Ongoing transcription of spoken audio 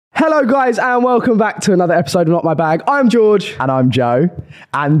Hello guys and welcome back to another episode of Not My Bag. I'm George. And I'm Joe.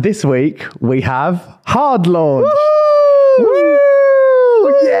 And this week we have Hard Launch. Woo!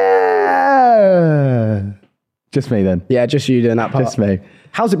 Woo! Yeah! Just me then. Yeah, just you doing that part. Just me.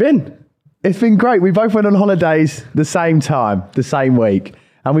 How's it been? It's been great. We both went on holidays the same time, the same week.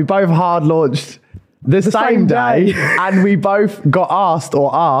 And we both hard launched the same day. And we both got asked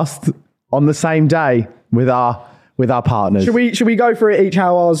on the same day with our partners. Should we go through it each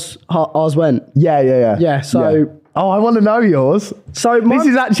how ours went? Yeah. Yeah, so... Oh, I want to know yours. So this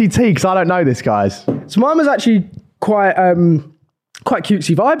is actually tea because I don't know this, guys. So mine was actually quite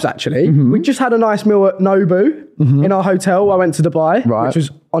cutesy vibes, actually. We just had a nice meal at Nobu in our hotel. I went to Dubai, which was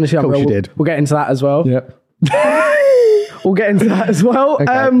honestly unreal. Of course you did. We'll get into that as well. Yep. We'll get into that as well.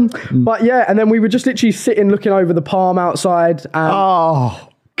 Okay. But yeah, and then we were just literally sitting looking over the palm outside. Oh,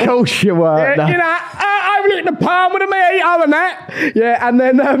 of course you were. Yeah, you know, I'm looking at the palm with a mate, and that. Yeah, and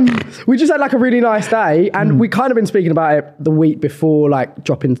then we just had like a really nice day, and we kind of been speaking about it the week before, like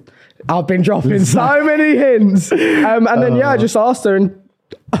dropping. I've been dropping so many hints, and then I just asked her, and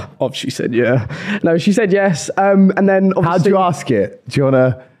she said yeah. No, she said yes, and then obviously, how do you ask it? Do you want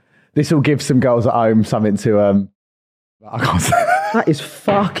to? This will give some girls at home something to. I can't say that is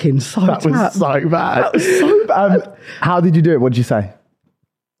fucking so. That was so bad. That was so bad. How did you do it? What did you say?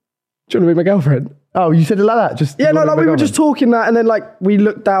 Do you want to be my girlfriend? Oh, you said it like that? Just yeah, no, like we were just talking that, and then like we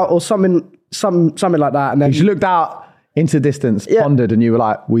looked out or something like that, and then you looked out into the distance, pondered, and you were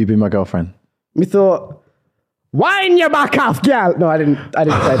like, "Will you be my girlfriend?" We thought, "Wind your back off, gal." No, I didn't say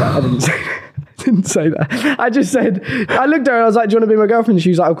that. I didn't say that. I just said, I looked at her and I was like, "Do you want to be my girlfriend?" And she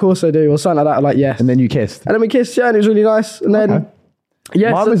was like, "Of course I do," or something like that. I'm like, "Yes." And then you kissed. And then we kissed, and it was really nice. And then,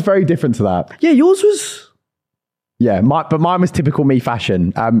 mine was very different to that. Yeah, yours was. Yeah, but mine was typical me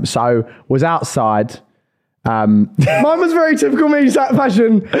fashion. So was outside. Mine was very typical me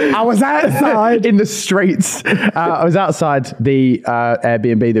fashion. I was outside in the streets. I was outside the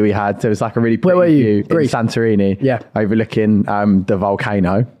Airbnb that we had. There was like a really pretty view in Santorini. Yeah, overlooking the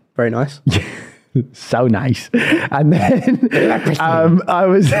volcano. Very nice. So nice. And then I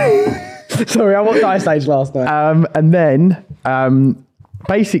was sorry, I walked ice stage last night. And then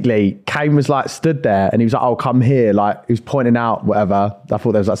basically Kane was like stood there and he was like, "Oh, come here." Like he was pointing out whatever. I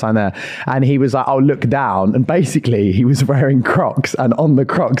thought there was that sign there. And he was like, "Oh, look down." And basically he was wearing Crocs, and on the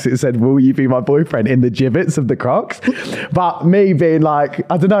Crocs it said, "Will you be my boyfriend?" in the gibbets of the Crocs. But me being like,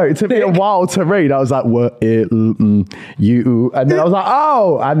 I don't know, it took me a while to read. I was like, "What? You?" And then I was like,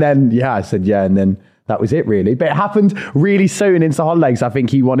 "Oh." And then I said yeah. And then that was it really. But it happened really soon into holidays. I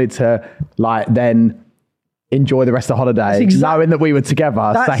think he wanted to like then enjoy the rest of the holiday, knowing that we were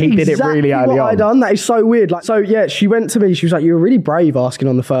together. So he did it really early on. I done. That is so weird. Like, so yeah, she went to me. She was like, "You were really brave asking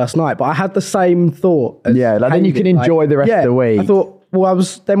on the first night," but I had the same thought. Yeah, like then you can enjoy the rest of the week. I thought, well,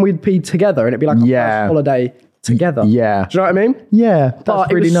 then we'd be together, and it'd be like a first holiday together. Yeah, do you know what I mean? Yeah,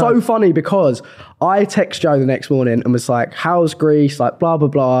 but really it was so funny because I text Joe the next morning and was like, "How's Greece?" Like blah blah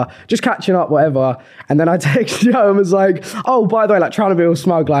blah, just catching up, whatever. And then I text Joe and was like, "Oh, by the way," like trying to be all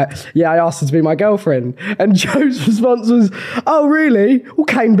smug, like, "Yeah, I asked her to be my girlfriend." And Joe's response was, "Oh, really? Well,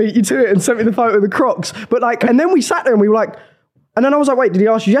 Kane beat you to it and sent me the photo of the Crocs." But like, and then we sat there and we were like, and then I was like, "Wait, did he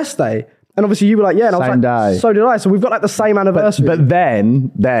ask you yesterday?" And obviously you were like, "Yeah," and I was same like, day. "So did I." So we've got like the same anniversary. But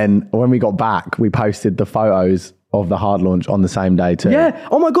then when we got back, we posted the photos of the hard launch on the same day too. Yeah.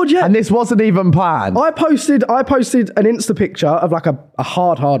 Oh my God, yeah. And this wasn't even planned. I posted an Insta picture of like a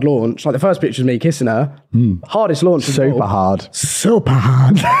hard launch. Like the first picture was me kissing her. Hardest launch. Super hard.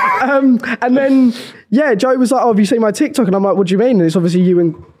 And then, Joe was like, "Oh, have you seen my TikTok?" And I'm like, "What do you mean?" And it's obviously you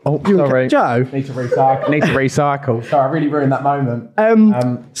and sorry. Joe. Need to recycle. Sorry, I really ruined that moment.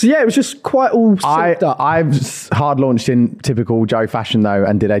 So yeah, it was just quite all synced up. I've hard launched in typical Joe fashion though,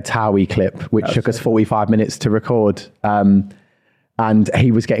 and did a Towie clip, which took us 45 minutes to record. And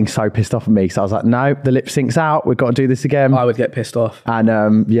he was getting so pissed off at me because I was like, "No, the lip sync's out. We've got to do this again." I would get pissed off. And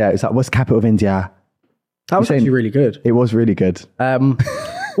it was like, "What's the capital of India?" That was actually really good. It was really good.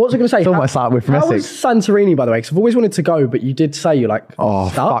 What was I going to say? It's almost like we're from How Essex. was Santorini, by the way? Because I've always wanted to go, but you did say you're like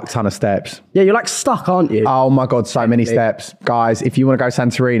stuck. Fuck ton of steps. Yeah, you're like stuck, aren't you? Oh my God, so many steps. Guys, if you want to go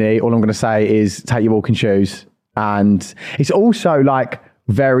Santorini, all I'm going to say is take your walking shoes. And it's also like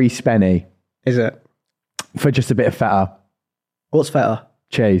very spenny. Is it? For just a bit of feta. What's feta?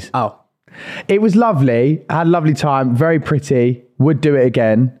 Cheese. Oh. It was lovely. I had a lovely time. Very pretty. Would do it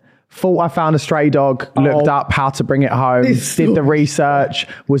again. Thought I found a stray dog, looked up how to bring it home, did the research,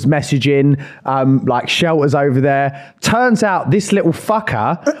 was messaging like shelters over there. Turns out this little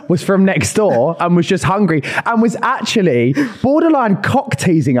fucker was from next door and was just hungry and was actually borderline cock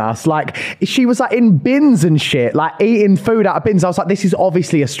teasing us. Like she was like in bins and shit, like eating food out of bins. I was like, this is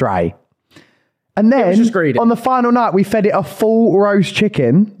obviously a stray. And then on the final night, we fed it a full roast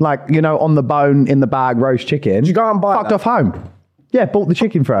chicken, like, you know, on the bone in the bag roast chicken. Did you go out and buy Fucked off home. Yeah, bought the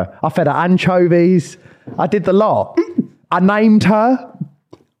chicken for her. I fed her anchovies. I did the lot. I named her.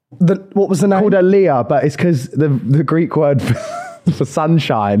 What was the name? Called her Leah, but it's because the Greek word for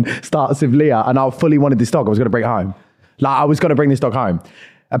sunshine starts with Leah, and I fully wanted this dog. I was going to bring it home. Like, I was going to bring this dog home.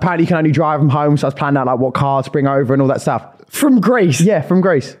 Apparently, you can only drive them home, so I was planning out like what car to bring over and all that stuff. From Greece? Yeah, from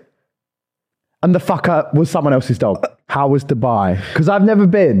Greece. And the fucker was someone else's dog. How was Dubai? Because I've never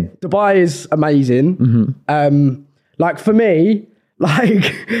been. Dubai is amazing. Mm-hmm. Like for me,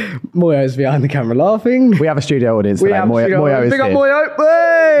 like Moyo's behind the camera laughing. We have a studio audience today. Moyo is Big up here. Moyo.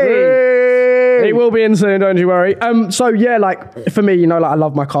 Hey! He will be in soon, don't you worry. So yeah, like for me, you know, like I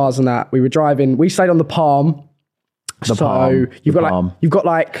love my cars and that. We were driving, we stayed on the Palm. You've got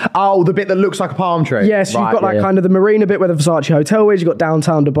like oh, the bit that looks like a palm tree. Yes, you've got like kind of the marina bit where the Versace hotel is. You've got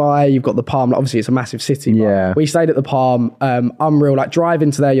downtown Dubai. You've got the Palm. Like, obviously, it's a massive city. Yeah, we stayed at the Palm. Unreal. Like driving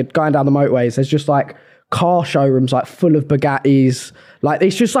to there, you're going down the motorways. There's just like car showrooms like full of Bugattis. Like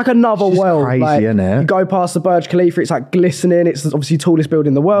it's just like another world. Crazy, like, isn't it? You go past the Burj Khalifa, it's like glistening. It's obviously the tallest building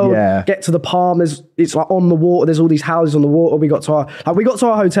in the world. Yeah. Get to the Palm. It's like on the water. There's all these houses on the water. We got to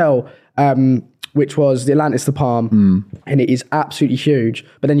our hotel. Which was the Atlantis the Palm, and it is absolutely huge.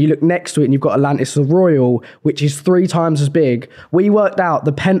 But then you look next to it and you've got Atlantis the Royal, which is 3 times as big. We worked out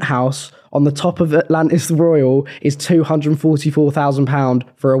the penthouse on the top of Atlantis the Royal is £244,000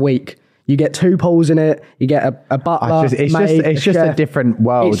 for a week. You get 2 pools in it. You get a butler. It's just a different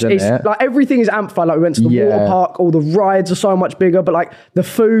world, isn't it? Like everything is amplified. Like we went to the water park. All the rides are so much bigger. But like the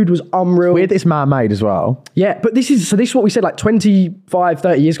food was unreal. Weird, it's man-made as well. Yeah, but this is what we said like 25,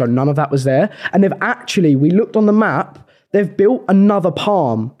 30 years ago. None of that was there. And we looked on the map. They've built another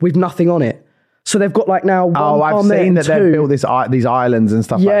Palm with nothing on it. So they've got like now one I've seen that they've built these islands and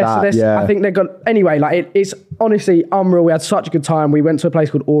stuff like that. I think they've got, anyway, like it's honestly unreal. We had such a good time. We went to a place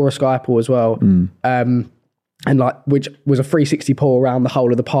called Aura Skypool as well. And like, which was a 360 pool around the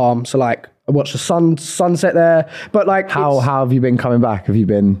whole of the Palm. So like I watched the sunset there. But like, how have you been coming back? Have you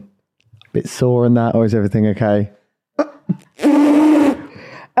been a bit sore and that, or is everything okay?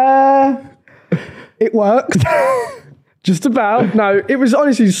 It worked. Just about. No, it was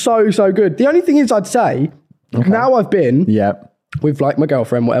honestly so good. The only thing is, I'd say, now I've been with like my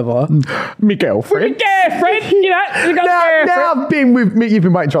girlfriend, whatever. My girlfriend? You know? Now I've been with me. You've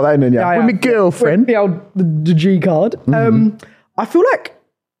been waiting to try that in, yeah? With my girlfriend. The G card. I feel like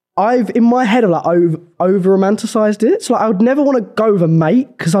in my head, I've like over romanticized it. So like, I would never want to go with a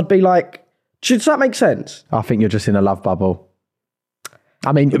mate because I'd be like, does that make sense? I think you're just in a love bubble.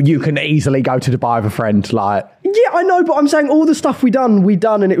 I mean, you can easily go to Dubai with a friend, like... Yeah, I know, but I'm saying all the stuff we done,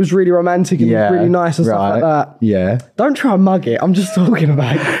 and it was really romantic and really nice and stuff like that. Yeah. Don't try and mug it. I'm just talking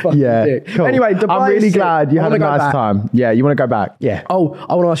about it. Yeah, cool. Anyway, Dubai, I'm really glad you had a nice time. Yeah, you want to go back? Yeah. Oh,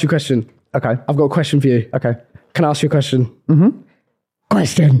 I want to ask you a question. Okay. I've got a question for you. Okay. Can I ask you a question? Mm-hmm.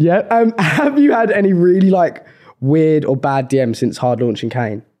 Question. Yeah. Have you had any really like weird or bad DMs since hard launching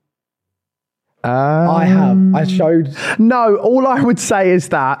Kane? I have. I showed... No, all I would say is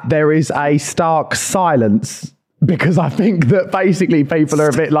that there is a stark silence because I think that basically people are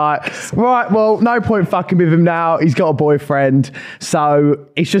a bit like, right, well, no point fucking with him now. He's got a boyfriend. So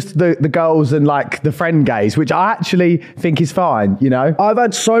it's just the girls and like the friend gaze, which I actually think is fine, you know? I've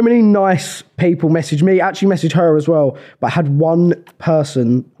had so many nice people message me, actually message her as well. But I had one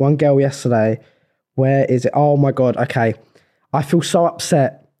girl yesterday. Where is it? Oh my God. Okay. I feel so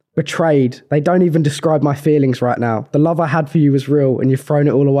upset. Betrayed. They don't even describe my feelings right now. The love I had for you was real and you've thrown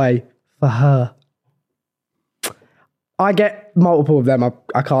it all away for her. I get multiple of them,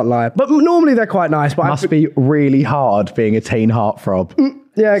 I can't lie. But normally they're quite nice. But must be really hard being a teen heartthrob.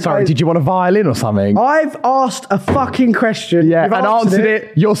 Yeah. Sorry, did you want a violin or something? I've asked a fucking question. Yeah, and answered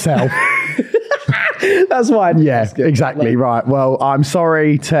it yourself. That's fine. Yeah, exactly. Right. Well, I'm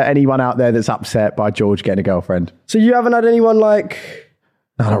sorry to anyone out there that's upset by George getting a girlfriend. So you haven't had anyone like...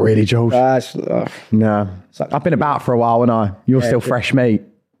 No, not really, George. No. I've been about for a while, and you're still fresh meat.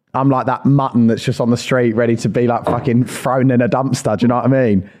 I'm like that mutton that's just on the street ready to be like fucking thrown in a dumpster. Do you know what I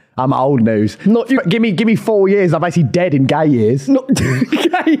mean? I'm old news. Give me 4 years. I'm basically dead in gay years. Not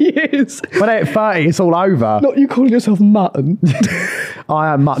gay years. When I hit 30, it's all over. Not you calling yourself mutton.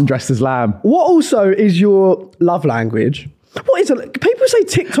 I am mutton dressed as lamb. What also is your love language? What is it? People say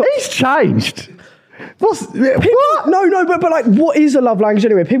TikTok. He's changed. What? No, but like, what is a love language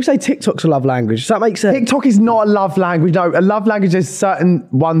anyway? People say TikTok's a love language. Does that make sense? TikTok is not a love language. No, a love language is certain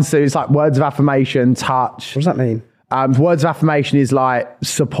ones. So it's like words of affirmation, touch. What does that mean? Words of affirmation is like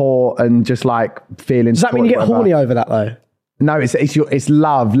support and just like feeling. Does that mean you get horny over that though? No, it's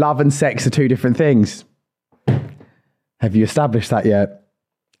love. Love and sex are two different things. Have you established that yet?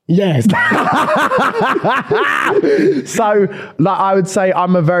 Yes. So, like,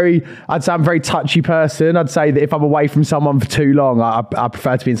 I'm a very touchy person. I'd say that if I'm away from someone for too long, I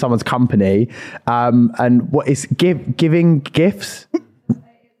prefer to be in someone's company. And what is giving gifts?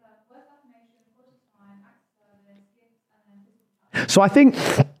 So I think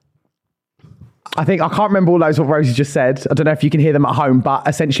I can't remember all those what Rosie just said. I don't know if you can hear them at home, but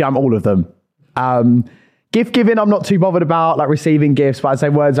essentially I'm all of them. Gift giving, I'm not too bothered about, like receiving gifts, but I'd say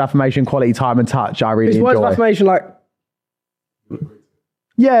words of affirmation, quality time and touch, I really enjoy. Words of affirmation like...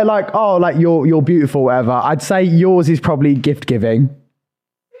 Yeah, like, oh, like you're beautiful, whatever. I'd say yours is probably gift giving.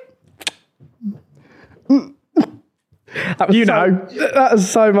 That was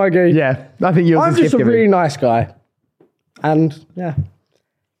so muggy. Yeah, I think yours is gift giving. I'm just a really nice guy. And, yeah.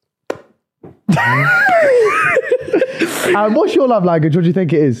 What's your love language? What do you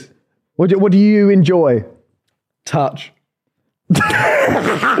think it is? What do you enjoy? Touch. No,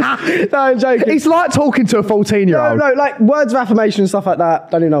 I'm joking. It's like talking to a 14-year-old. No, like words of affirmation and stuff like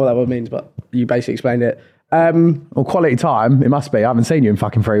that. Don't even know what that word means, but you basically explained it. Well, quality time, it must be. I haven't seen you in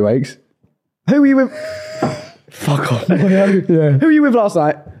fucking 3 weeks. Who were you with? Fuck off. Yeah. Who were you with last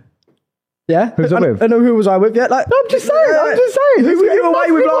night? Yeah? Who was I with? And who was I with? Yeah, like, I'm just saying. Who were you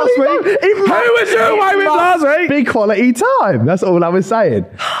away with last week? Who was you away with last week? Big quality time. That's all I was saying.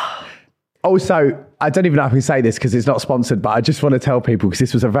 Also, I don't even know if I can say this because it's not sponsored, but I just want to tell people because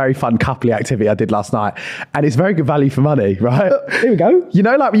this was a very fun coupley activity I did last night. And it's very good value for money, right? Here we go. You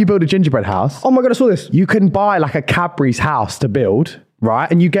know, like when you build a gingerbread house? Oh my God, I saw this. You can buy like a Cadbury's house to build,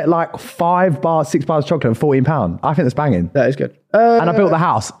 right? And you get like 6 bars of chocolate and £14. I think that's banging. That is good. And I built the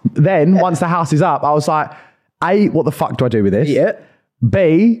house. Then, once the house is up, I was like, A, what the fuck do I do with this? Yeah.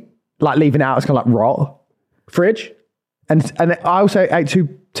 B, like leaving it out, it's kind of like rot. Fridge. And I also ate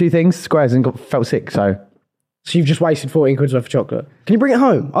two things, squares, and felt sick, so you've just wasted 14 quid worth of chocolate. Can you bring it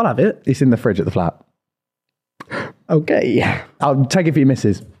home? I'll have it. It's in the fridge at the flat. Okay. I'll take it for your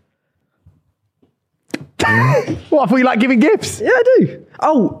missus. What, I thought you like giving gifts. Yeah, I do.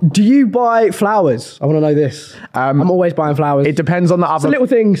 Oh, do you buy flowers? I want to know this. I'm always buying flowers. It depends on the other... It's the little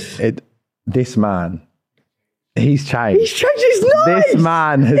things. This man, he's changed. He's changed. It's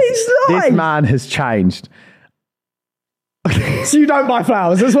nice. This man has changed. So you don't buy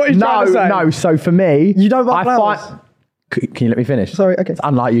flowers? That's what you're trying to say? No, so for me... You don't buy flowers? Can you let me finish? Sorry, okay. It's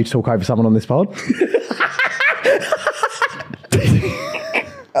unlike you to talk over someone on this pod.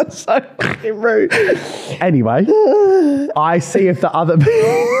 That's so fucking rude. Anyway, I see if the other...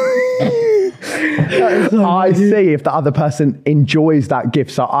 see if the other person enjoys that gift.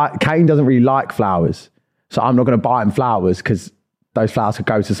 So Kane doesn't really like flowers. So I'm not going to buy him flowers because those flowers could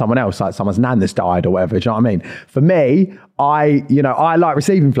go to someone else, like someone's nan that's died or whatever. Do you know what I mean? For me, I like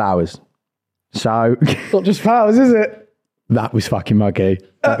receiving flowers. So not just flowers, is it? That was fucking muggy.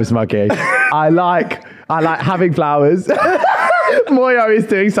 That was muggy. I like having flowers. Moyo is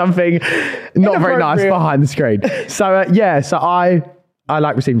doing something not very nice behind the screen. So so I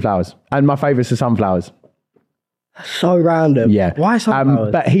like receiving flowers, and my favourites are sunflowers. So random. Yeah. Why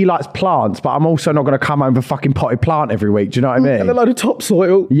sunflowers? But he likes plants, but I'm also not going to come home with a fucking potted plant every week. Do you know what I mean? And a load of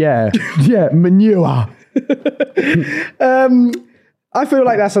topsoil. Yeah. Yeah. Manure. I feel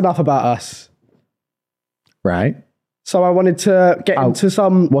like that's enough about us. Right. So I wanted to get into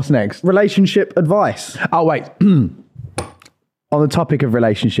some... What's next? Relationship advice. Oh, wait. On the topic of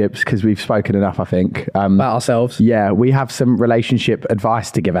relationships, because we've spoken enough, I think. About ourselves. Yeah, we have some relationship advice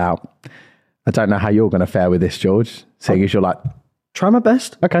to give out. I don't know how you're going to fare with this, George, seeing as you're like... Try my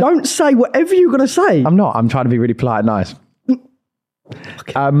best. Okay. Don't say whatever you're going to say. I'm not. I'm trying to be really polite and nice.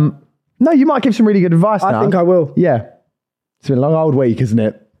 Okay. No, you might give some really good advice now. I think I will. Yeah. It's been a long old week, isn't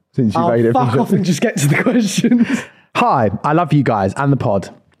it? Since you made it. Fuck off and just get to the questions. Hi, I love you guys and the pod,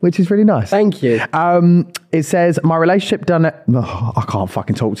 which is really nice. Thank you. It says, my relationship I can't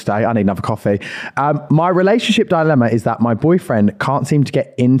fucking talk today. I need another coffee. My relationship dilemma is that my boyfriend can't seem to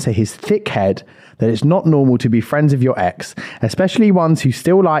get into his thick head that it's not normal to be friends with your ex, especially ones who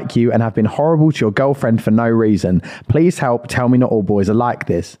still like you and have been horrible to your girlfriend for no reason. Please help. Tell me not all boys are like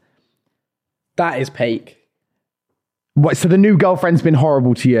this. That is peak. What? So the new girlfriend's been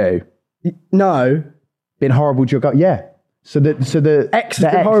horrible to you? No. Been horrible to your girl? Yeah. So the Ex the ex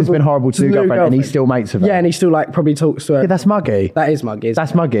has been horrible to the new girlfriend, and he's still mates with her. Yeah, and he still like probably talks to her. Yeah, that's muggy. That is muggy.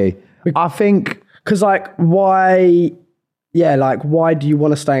 That's muggy. I think because like why? Yeah, like why do you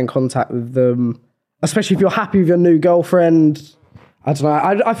want to stay in contact with them, especially if you're happy with your new girlfriend? I don't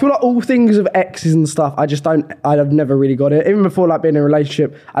know. I feel like all things of exes and stuff. I've never really got it. Even before like being in a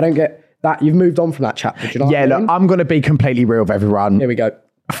relationship, I don't get that. You've moved on from that chapter. Do you know what I mean? look, I'm gonna be completely real with everyone. Here we go.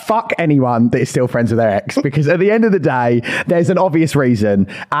 Fuck anyone that is still friends with their ex, because at the end of the day, there's an obvious reason,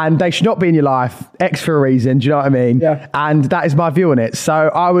 and they should not be in your life. Ex for a reason, do you know what I mean? Yeah. And that is my view on it. So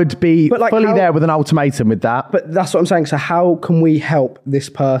I would be fully there with an ultimatum with that. But that's what I'm saying. So how can we help this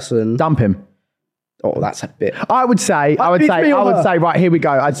person? Dump him. Oh, that's a bit. I would say, right, here we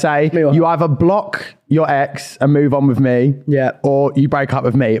go. I'd say you either block your ex and move on with me, yeah, or you break up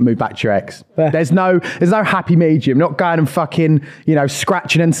with me and move back to your ex. Fair. There's no happy medium. Not going and fucking,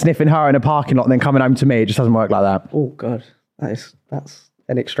 scratching and sniffing her in a parking lot and then coming home to me. It just doesn't work like that. Oh God, that's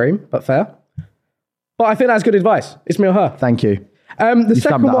an extreme, but fair. But I think that's good advice. It's me or her. Thank you. The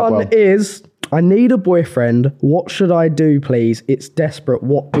second one is, I need a boyfriend. What should I do, please? It's desperate.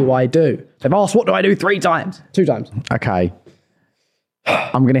 What do I do? They've asked, what do I do 3 times? 2 times. Okay.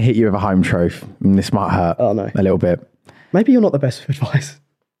 I'm going to hit you with a home truth. And this might hurt a little bit. Maybe you're not the best with advice.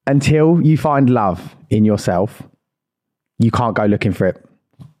 Until you find love in yourself, you can't go looking for it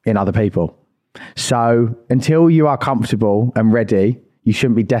in other people. So until you are comfortable and ready, you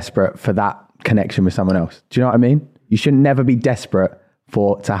shouldn't be desperate for that connection with someone else. Do you know what I mean? You should never be desperate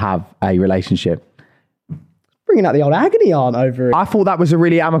to have a relationship. Bringing out the old agony aunt over it. I thought that was a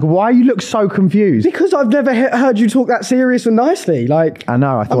really amicable. Why you look so confused? Because I've never heard you talk that serious and nicely. Like, I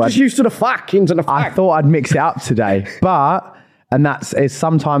know. I'm just used to the fuck into the fact. I thought I'd mix it up today, and it's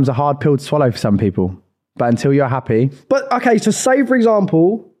sometimes a hard pill to swallow for some people. But until you're happy. But okay, so say for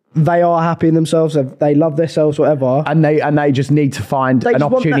example, they are happy in themselves, they love themselves, whatever. And they just need to find an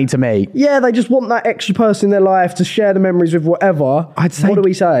opportunity to meet. Yeah, they just want that extra person in their life to share the memories with whatever. What do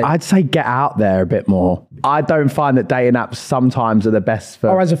we say? I'd say get out there a bit more. I don't find that dating apps sometimes are the best for...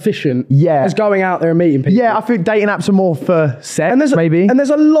 Or as efficient. Yeah. As going out there and meeting people. Yeah, I think dating apps are more for sex, maybe. And there's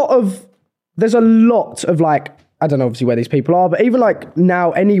a lot of like, I don't know obviously where these people are, but even like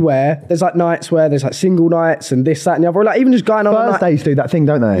now anywhere, there's like nights where there's like single nights and this, that and the other. Or like even just going on Thursdays do that thing,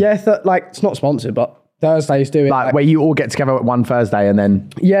 don't they? Yeah, like it's not sponsored, but Thursdays do it. Like where you all get together at one Thursday and then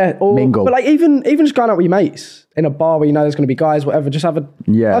mingle. But like even just going out with your mates in a bar where you know there's going to be guys, whatever, just have a...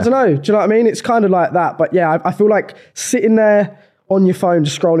 Yeah. I don't know. Do you know what I mean? It's kind of like that. But yeah, I feel like sitting there on your phone,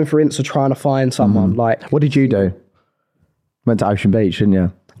 just scrolling through Insta trying to find someone like... What did you do? Went to Ocean Beach, didn't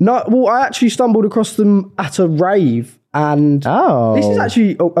you? No, well, I actually stumbled across them at a rave, and this is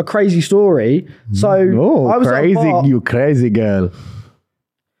actually a crazy story. So I was crazy, at a bar, you crazy girl.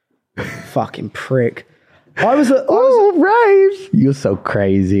 fucking prick. I was at raves. You're so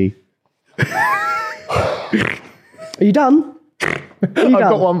crazy. Are you done? I've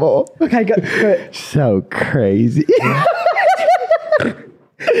got one more. Okay, go. So crazy.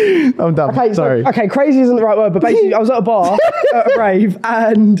 I'm done. Okay, sorry. Okay, crazy isn't the right word, but basically I was at a bar, at a rave,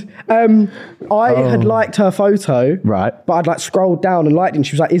 and I had liked her photo. Right. But I'd like scrolled down and liked it, and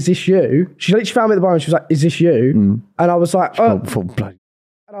she was like, is this you? She literally found me at the bar and she was like, is this you? And I was like, I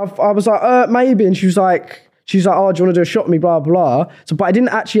was like, maybe. And she was like, oh, do you want to do a shot with me, blah, blah, blah. So, but I didn't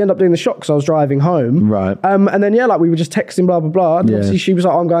actually end up doing the shot because I was driving home. Right. And then, like we were just texting, blah, blah, blah. And obviously she was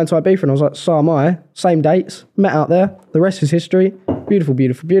like, I'm going to Ibiza. And I was like, so am I. Same dates. Met out there. The rest is history. Beautiful,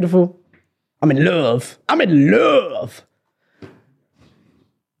 beautiful, beautiful. I'm in love.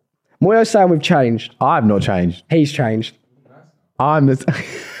 Moyo's saying we've changed. I've not changed. He's changed. I'm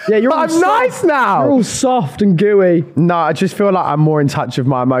you're I'm nice now. You're all soft and gooey. No, I just feel like I'm more in touch with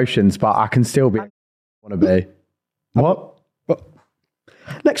my emotions, but I can still be... want to be. What?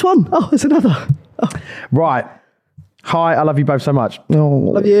 Next one. Oh, there's another. Oh. Right. Hi, I love you both so much. Oh.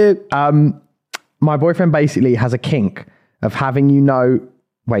 Love you. My boyfriend basically has a kink of having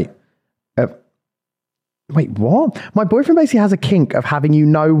Wait, what? My boyfriend basically has a kink of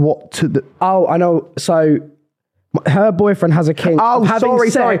having what to... Oh, I know. So her boyfriend has a kink of having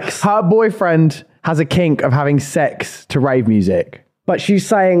sex. Her boyfriend has a kink of having sex to rave music. But she's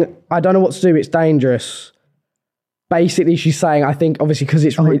saying, I don't know what to do, it's dangerous. Basically, she's saying, I think, obviously, because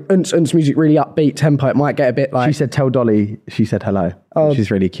it's really, music, really upbeat tempo, it might get a bit like... She said, tell Dolly, she said hello. Oh, she's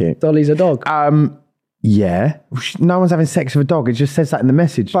really cute. Dolly's a dog. Yeah. No one's having sex with a dog. It just says that in the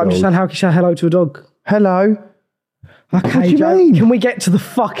message. But I'm just saying, how can you say hello to a dog? Hello. Okay, what do you mean? Can we get to the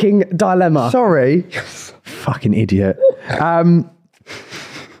fucking dilemma? Sorry. Fucking idiot.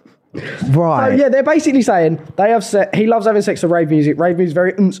 Right. So yeah, they're basically saying he loves having sex to rave music. Rave music is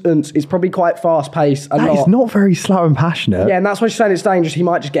very It's probably quite fast paced. It's not very slow and passionate. Yeah, and that's why she's saying it's dangerous. He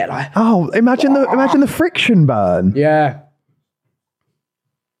might just get like, oh, imagine the friction burn. yeah.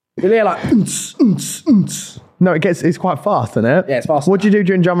 You'll hear like, No, it's quite fast, isn't it? Yeah, it's fast. What do you do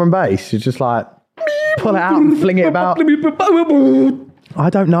during drum and bass? You're just like, pull it out and fling it about. I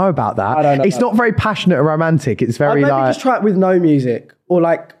don't know about that. I don't know it's not very passionate or romantic. It's very maybe like... just try it with no music or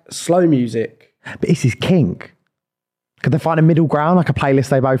like slow music. But this is kink. Could they find a middle ground, like a playlist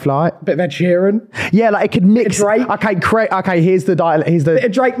they both like? Bit of Ed Sheeran. Yeah, like it could mix... Drake. Okay, here's the dial. Bit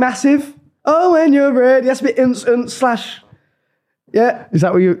of Drake Massive. Oh, when you're ready. That's a bit slash... Yeah. Is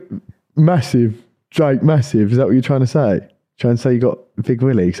that what you... Massive. Drake Massive. Is that what you're trying to say? Trying to say you got Big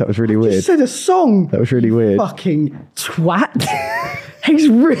Willie? Because that was really weird. You said a song. That was really weird. Fucking twat. He's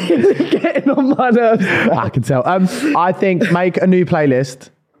really getting on my nerves. I can tell. I think make a new playlist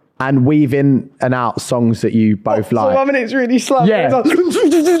and weave in and out songs that you both like. So 1 minute's really slow. Yeah.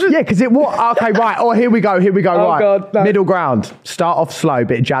 Yeah, because it what? Okay, right. Oh, here we go. Oh, right. God, no. Middle ground. Start off slow,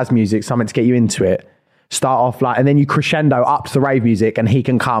 bit of jazz music, something to get you into it. Start off like, and then you crescendo up to the rave music, and he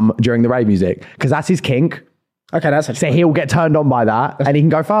can come during the rave music because that's his kink. Okay, that's it. So he'll get turned on by that, and he can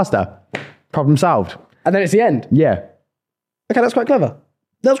go faster. Problem solved. And then it's the end. Yeah. Okay, that's quite clever.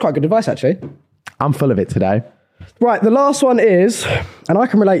 That was quite good advice, actually. I'm full of it today. Right, the last one is, and I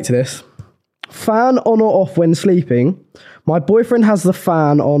can relate to this, fan on or off when sleeping. My boyfriend has the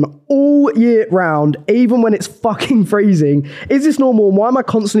fan on all year round, even when it's fucking freezing. Is this normal? And why am I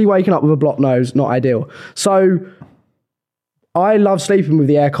constantly waking up with a blocked nose? Not ideal. So, I love sleeping with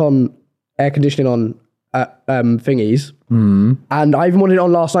the air conditioning on thingies. And I even wanted it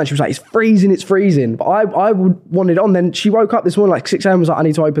on last night. She was like, it's freezing. But I would want it on. Then she woke up this morning like 6 a.m. was like, I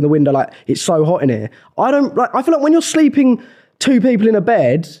need to open the window. Like, it's so hot in here. I feel like when you're sleeping 2 people in a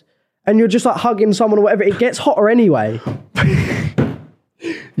bed and you're just like hugging someone or whatever, it gets hotter anyway.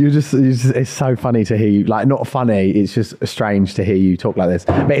 It's so funny to hear you, like not funny, it's just strange to hear you talk like this.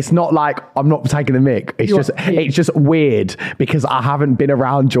 But it's not like I'm not taking the mick. It's just weird because I haven't been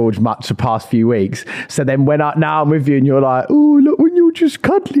around George much the past few weeks. So then now I'm with you and you're like, oh, look, when you're just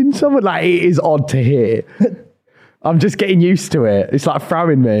cuddling someone, like it is odd to hear. I'm just getting used to it. It's like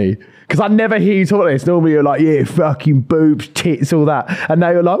throwing me. Because I never hear you talk like this. Normally you're like, yeah, fucking boobs, tits, all that. And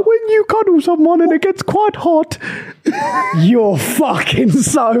now you're like, when you cuddle someone and it gets quite hot. You're fucking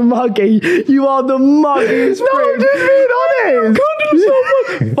so muggy. You are the muggiest. No, I'm just being honest. Cuddle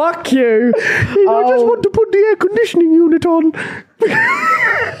someone. Fuck you. I just want to put the air conditioning unit on.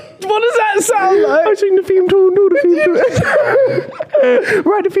 What does that sound like? I sing the theme tune, do the theme tune.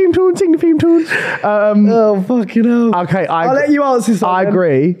 Write the theme tune, sing the theme tune. Oh, fucking hell. Okay, I'll let you answer something. I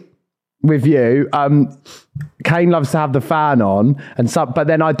agree with you. Kane loves to have the fan on, but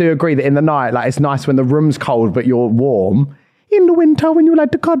then I do agree that in the night, like it's nice when the room's cold but you're warm. In the winter when you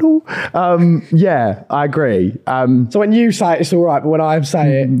like to cuddle. Yeah, I agree. So when you say it, it's all right, but when I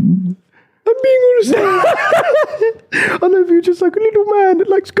say it, I'm being honest. I know you're just like a little man that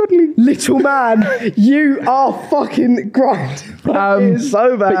likes cuddling. Little man, you are fucking grind. It is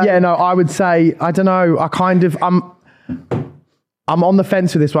so bad. But yeah, no, I would say, I don't know, I'm on the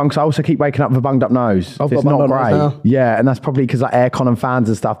fence with this one because I also keep waking up with a bunged up nose. It's not great. Yeah, and that's probably because like aircon and fans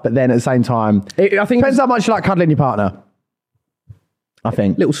and stuff. But then at the same time, I think depends how much you like cuddling your partner. I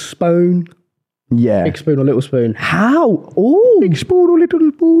think. Little spoon. Yeah. Big spoon or little spoon. How? Oh, big spoon or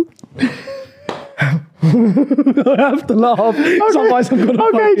little spoon. I have to laugh. Okay, otherwise I'm gonna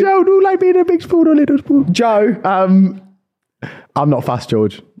okay, Joe, do you like being a big spoon or little spoon? Joe. I'm not fast,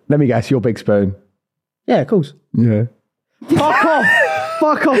 George. Let me guess, you're big spoon. Yeah, of course. Yeah. Fuck off.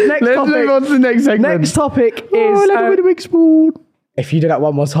 Fuck off. Next Let's topic. move on to the next segment. Next topic is... a little bit of big spoon. If you do that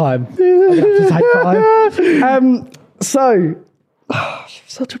one more time, I'm going to have to take 5.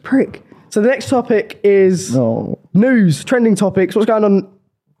 Such a prick. So the next topic is news, trending topics. What's going on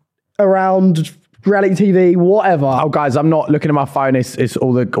around reality TV, whatever. Oh, guys, I'm not looking at my phone. It's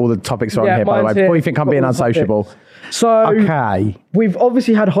all the topics are on here, by the way. Before you think I'm being unsociable. So, okay. We've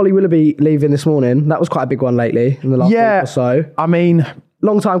obviously had Holly Willoughby leaving this morning. That was quite a big one lately in the last week or so. I mean...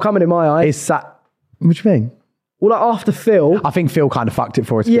 Long time coming in my eyes. What do you mean? Well, like after Phil. I think Phil kind of fucked it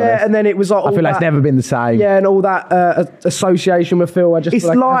for us. Yeah, and then it was like... I feel like it's never been the same. Yeah, and all that association with Phil. It's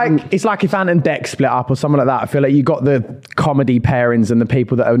like if Ant and Dec split up or something like that. I feel like you got the comedy pairings and the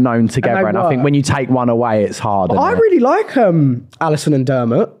people that are known together. And I think when you take one away, it's hard. I really like Alison and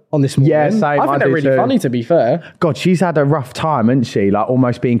Dermot on this morning. Yeah, same. I think they're really funny, to be fair. God, she's had a rough time, hasn't she? Like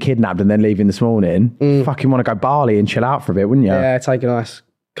almost being kidnapped and then leaving this morning. Fucking want to go Bali and chill out for a bit, wouldn't you? Yeah, take a nice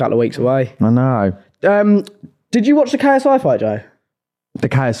couple of weeks away. I know. Did you watch the KSI fight, Joe? The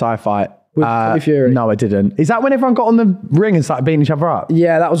KSI fight. With Tommy Fury. No, I didn't. Is that when everyone got on the ring and started beating each other up?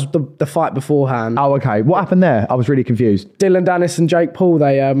 Yeah, that was the fight beforehand. Oh, okay. What happened there? I was really confused. Dylan Dennis and Jake Paul,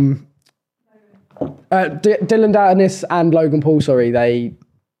 they Dylan Dennis and Logan Paul, they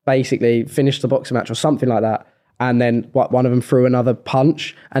basically finished the boxing match or something like that. And then one of them threw another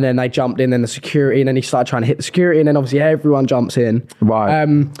punch, and then they jumped in, then the security, and then he started trying to hit the security, and then obviously everyone jumps in. Right.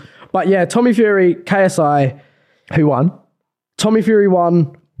 But yeah, Tommy Fury, KSI. Who won? Tommy Fury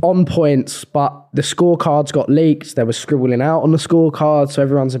won on points, but the scorecards got leaked. There was scribbling out on the scorecard, so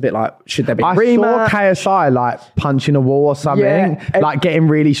everyone's a bit like, should there be a rematch? I saw KSI like punching a wall or something, like getting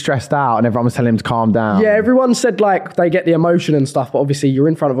really stressed out, and everyone was telling him to calm down. Yeah, everyone said like they get the emotion and stuff, but obviously you're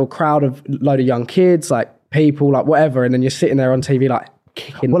in front of a crowd of load of young kids, like people, like whatever, and then you're sitting there on TV like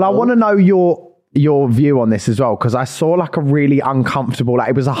kicking. Well, I want to know your view on this as well, because I saw like a really uncomfortable, like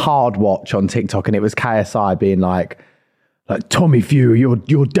it was a hard watch on TikTok, and it was KSI being like Tommy Fury,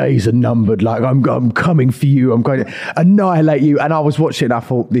 your days are numbered. Like I'm coming for you. I'm going to annihilate you. And I was watching it and I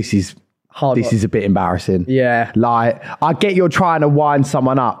thought, this is hard. This is a bit embarrassing. Yeah. Like, I get you're trying to wind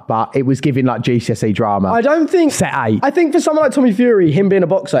someone up, but it was giving like GCSE drama. I don't think... Set 8. I think for someone like Tommy Fury, him being a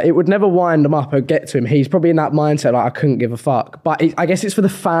boxer, it would never wind him up or get to him. He's probably in that mindset, like, I couldn't give a fuck. But I guess it's for the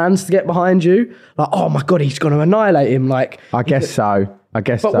fans to get behind you. Like, oh my God, he's going to annihilate him. Like, I guess so. I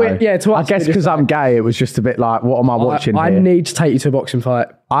guess but so. Yeah, to us, I guess because I'm gay, it was just a bit like, what am I watching I here? need to take you to a boxing fight.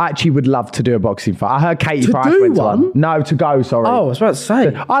 I actually would love to do a boxing fight. I heard Katie To Price do went to one? one. No, to go, sorry. Oh, I was about to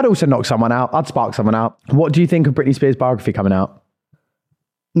say. I'd also knock someone out. I'd spark someone out. What do you think of Britney Spears' biography coming out?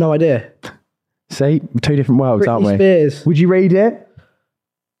 No idea. See, 2 different worlds, aren't we? Britney Spears. Would you read it?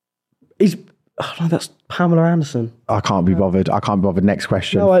 Oh no, that's Pamela Anderson. I can't be bothered. Next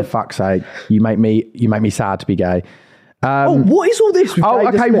question. No, for fuck's sake, you make me sad to be gay. What is all this? With Jada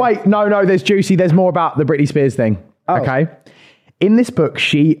Okay, Smith? wait. No, there's juicy. There's more about the Britney Spears thing. Oh. Okay. In this book,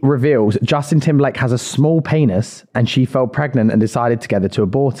 she reveals Justin Timberlake has a small penis and she fell pregnant and decided together to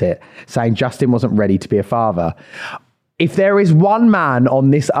abort it, saying Justin wasn't ready to be a father. If there is one man on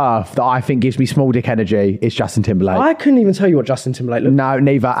this earth that I think gives me small dick energy, it's Justin Timberlake. I couldn't even tell you what Justin Timberlake looked like. No,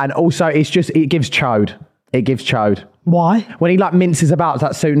 neither. And also, it gives chode. It gives chode. Why? When he like minces about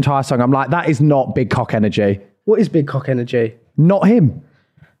that suit and tie song, I'm like, that is not big cock energy. What is big cock energy? Not him.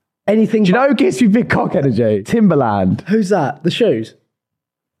 Anything. Do you know who gives you big cock energy? Timberland. Who's that? The shoes?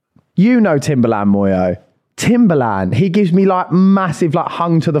 You know Timberland, Moyo. Timberland. He gives me like massive, like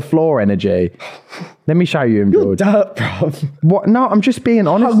hung to the floor energy. Let me show you him, You're George. dirt, bruv. What? No, I'm just being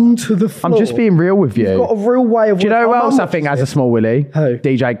honest. Hung to the floor. I'm just being real with you. You've got a real way of... Do you know who else I think has a small willy? Who?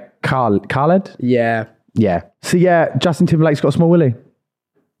 DJ Khaled? Yeah. Yeah. So yeah, Justin Timberlake's got a small willy.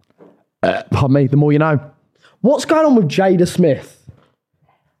 Pardon me, the more you know. What's going on with Jada Smith?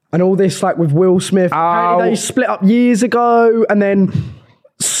 And all this, like, with Will Smith. Apparently they split up years ago, and then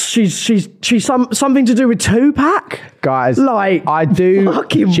she's something to do with Tupac? Guys, like, I do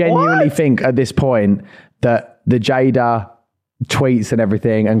fucking genuinely what? think at this point that the Jada tweets and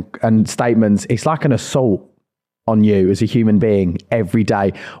everything and statements, it's like an assault on you as a human being every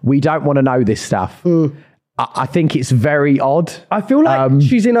day. We don't want to know this stuff. I think it's very odd. I feel like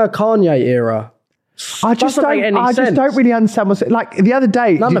she's in her Kanye era. I just don't really understand what's like the other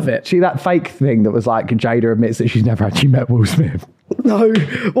day. None of it. See that fake thing that was like Jada admits that she's never actually met Will Smith. No,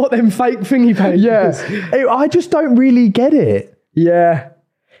 what them fake thingy pages? Yeah, I just don't really get it. Yeah,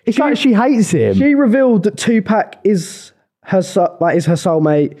 it's like she hates him. She revealed that Tupac is her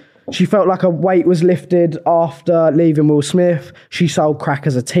soulmate. She felt like a weight was lifted after leaving Will Smith. She sold crack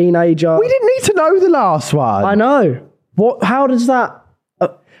as a teenager. We didn't need to know the last one. I know. What? How does that?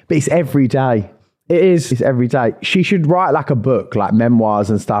 But it's every day. It is. It's every day. She should write like a book, like memoirs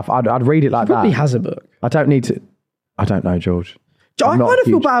and stuff. I'd read it like that. Probably has a book. I don't need to. I don't know, George. I kind of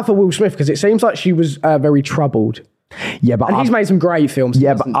feel bad for Will Smith because it seems like she was very troubled. Yeah, but he's made some great films.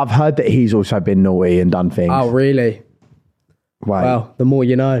 Yeah, but I've heard that he's also been naughty and done things. Oh, really? Wait. Well, the more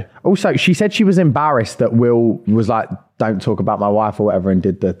you know. Also, she said she was embarrassed that Will was like, "Don't talk about my wife" or whatever, and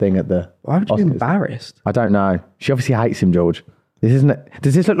did the thing at the. Why would you be Oscars. embarrassed? I don't know. She obviously hates him, George. This isn't.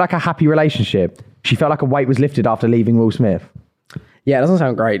 Does this look like a happy relationship? She felt like a weight was lifted after leaving Will Smith. Yeah, it doesn't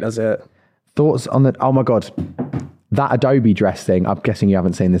sound great, does it? Thoughts on the? Oh my God, that Adobe dress thing. I'm guessing you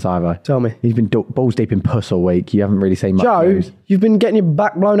haven't seen this either. Tell me. He's been balls deep in puss all week. You haven't really seen much Joe, news. you've been getting your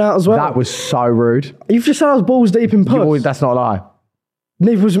back blown out as well. That was so rude. You've just said I was balls deep in puss. That's not a lie.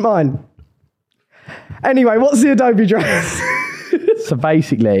 Neither was mine. Anyway, what's the Adobe dress? So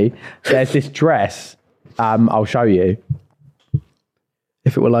basically, there's this dress. I'll show you.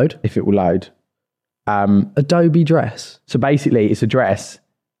 If it will load. If it will load. Adobe dress. So basically, it's a dress,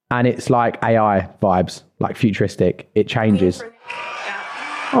 and it's like AI vibes, like futuristic. It changes. Yeah.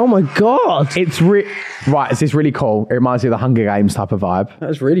 Oh my God. It's right. It's this really cool. It reminds me of the Hunger Games type of vibe.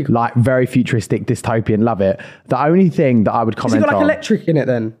 That's really cool. Like very futuristic, dystopian. Love it. The only thing that I would Has comment it got like on, electric in it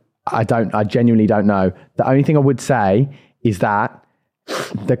then? I genuinely don't know. The only thing I would say is that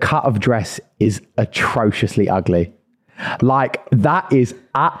the cut of dress is atrociously ugly. Like that is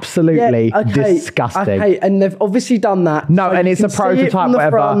absolutely disgusting. Okay, and they've obviously done that. No, so and you it's a can see it prototype, from the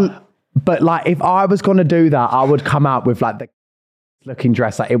whatever. front. But like, if I was going to do that, I would come out with like the looking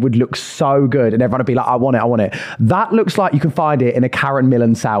dress. Like it would look so good, and everyone would be like, "I want it, I want it." That looks like you can find it in a Karen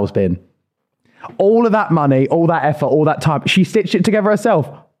Millen sales bin. All of that money, all that effort, all that time. She stitched it together herself.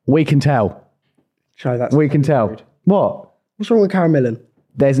 We can tell. Joe, that's We can tell. rude. What? What's wrong with Karen Millen?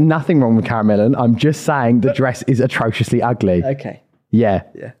 There's nothing wrong with Karen Millen. I'm just saying the dress is atrociously ugly. Okay. Yeah.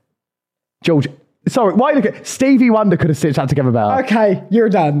 Yeah. George, sorry, why look at Stevie Wonder could have stitched that together better. Okay, you're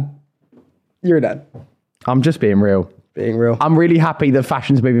done. You're done. I'm just being real. Being real. I'm really happy that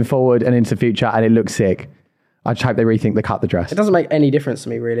fashion's moving forward and into the future and it looks sick. I just hope they rethink the cut the dress. It doesn't make any difference to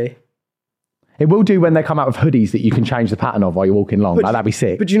me, really. It will do when they come out with hoodies that you can change the pattern of while you're walking along. Like, that'd be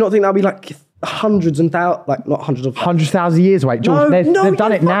sick. But do you not think that'll be like hundreds and thousands, like not hundreds of... 100,000 years away. George, they've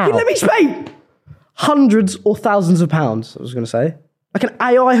done it now. Let me speak! Hundreds or thousands of pounds, I was going to say. Like an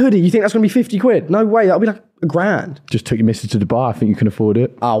AI hoodie, you think that's going to be 50 quid? No way, that'll be like $1,000. Just took your missus to Dubai. I think you can afford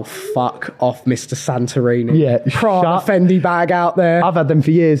it. Oh, fuck off, Mr. Santorini. Yeah, Prada shut- Fendi bag out there. I've had them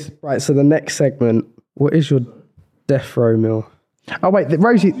for years. Right, so the next segment, what is your death row meal? Oh, wait,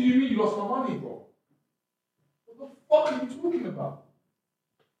 Rosie... What do you mean you lost my money, bro? What the fuck are you talking about?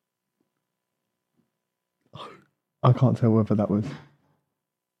 I can't tell whether that was...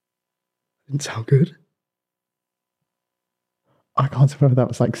 Didn't sound good. I can't tell whether that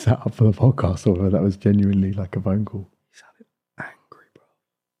was like set up for the podcast or whether that was genuinely like a phone call. He sounded angry, bro.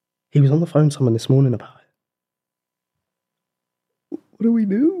 He was on the phone to someone this morning about it. What do we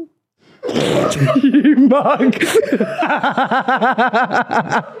do? You mug.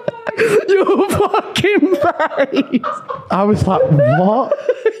 Your fucking face. I was like, what?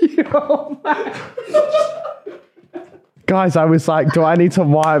 Guys, I was like, do I need to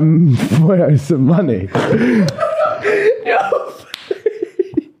wire Moyo some money?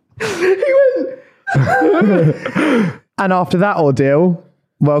 He went. And after that ordeal,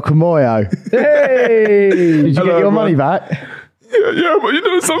 welcome Moyo. Hey. Did you get Hello, your man. money back? Yeah, but you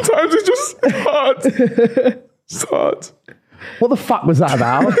know, sometimes it's just hard. It's hard. What the fuck was that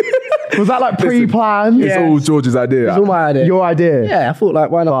about? Was that like pre-planned? It's all George's idea. It's all my idea. Your idea? Yeah, I thought like,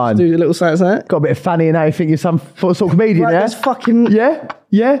 why not Fine. just do a little something? Got a bit of fanny and now you think you're some sort of comedian, Right, yeah? there's fucking... Yeah?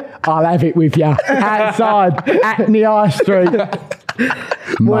 Yeah? I'll have it with you. Outside, Hackney High Street.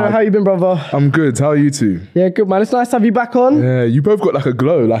 Moyo, how you been, brother? I'm good. How are you two? Yeah, good, man. It's nice to have you back on. Yeah, you both got like a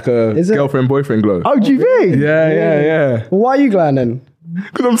glow, like a Is it? girlfriend-boyfriend glow. Oh, do you think? Yeah. Well, why are you glowing then?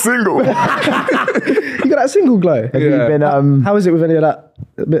 Because I'm single. You got that single glow? Have you Yeah. been, How is it with any of that?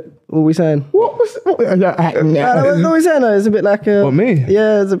 A bit, what are we saying? what was What are we saying? It's a bit like a... What, me?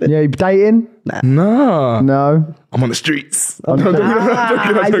 Yeah, it's a bit... Yeah, you dating? Nah. No. I'm on the streets. I'm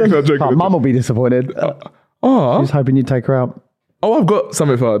I'm joking. Oh, Mum will be disappointed. Oh, She's hoping you'd take her out. I've got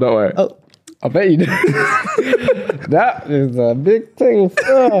something for her, don't worry. Oh, I bet you do. That is a big thing.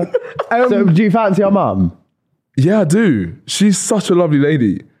 So, do you fancy our mum? Yeah, I do. She's such a lovely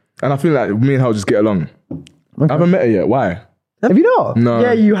lady. And I feel like me and her will just get along. I haven't met her yet. Why? Have you not? No.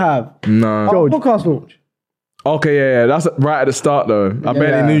 Yeah, you have. No. George. Podcast launch. Okay, yeah. That's right at the start, though. I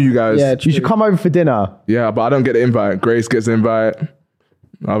barely knew you guys. Yeah, You should come over for dinner. Yeah, but I don't get the invite. Grace gets the invite.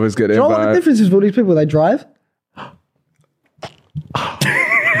 Others get the Do you know what the invite. difference is with all these people? They drive.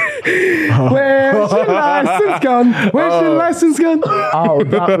 Where's your license gone? Where's your license gone? Oh,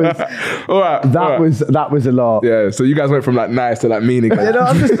 that was All right. that was a lot. Yeah, so you guys went from like nice to like mean again. You know,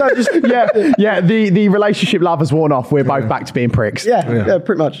 I'm just Yeah. The relationship love has worn off. We're both back to being pricks. yeah,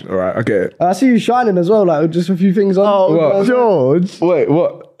 pretty much. All right, okay. I see you shining as well, like just a few things on. What? George. Wait,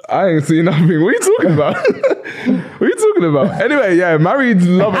 what? I ain't seen nothing. What are you talking about? What are you talking about? Anyway, yeah, married,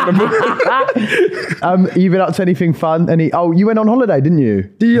 loving the You been up to anything fun? You went on holiday, didn't you?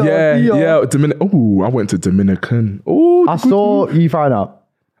 Yeah, Oh, I went to Dominican. Oh, I saw you throwing up.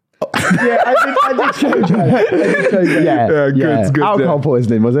 Yeah, I did show you. Yeah, good, Alcohol yeah.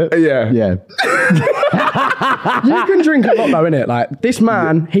 poisoning, was it? Yeah. Yeah. You can drink a lot though, innit? Like this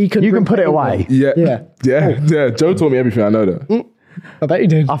man, he can. You can drink put it anything. away. Yeah. Joe told me everything. I know that. I bet you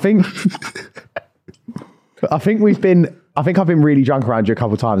did. I think I've been really drunk around you a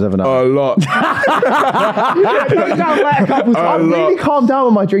couple of times, haven't I? A lot. I've really calmed down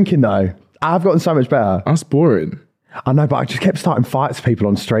on my drinking though. I've gotten so much better. That's boring. I know, but I just kept starting fights with people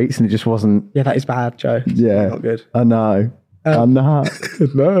on streets and it just wasn't. Yeah, that is bad, Joe. Yeah. Not good. I know. No.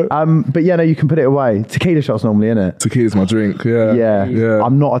 But yeah, no, you can put it away. Tequila shots normally, innit? Tequila's my drink. Yeah. Yeah.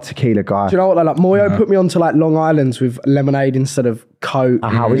 I'm not a tequila guy. Do you know what? Like Moyo put me onto like Long Island's with lemonade instead of Coke.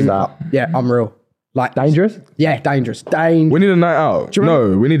 How is that? Yeah, unreal. Like Dangerous? Yeah, dangerous. We need a night out.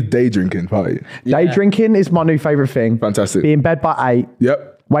 No, we need a day drinking party. Day drinking is my new favourite thing. Fantastic. Be in bed by 8.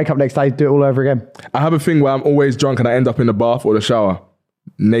 Yep. Wake up next day, do it all over again. I have a thing where I'm always drunk and I end up in the bath or the shower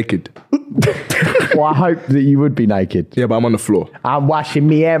naked. Well, I hope that you would be naked. Yeah, but I'm on the floor. I'm washing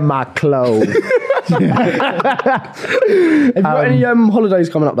me and my clothes. Have you got any holidays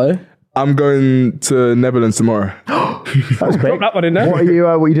coming up though? I'm going to Netherlands tomorrow. That's quick. That one in there. What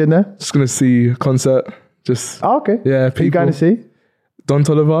are you doing there? Just going to see a concert. Just Okay. Yeah, Who are you going to see? Don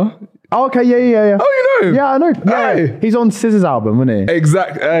Toliver. Oh, okay. Yeah. Oh, you know him? Yeah, I know. Yeah. Hey. He's on Scissor's album, wasn't he?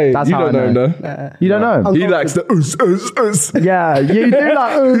 Exactly. Hey, That's you how don't I know him know. though. You don't know him? He likes the Yeah, you do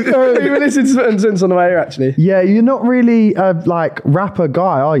like. We were listening to certain since on the way here actually. Yeah, you're not really a like rapper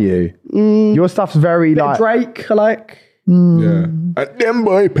guy, are you? Your stuff's very like Drake, I like. Yeah. And them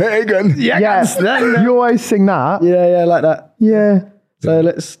boy pagan. Yeah, you always sing that. Yeah, I like that. Yeah. So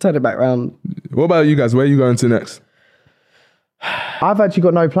let's turn it back round. What about you guys? Where are you going to next? I've actually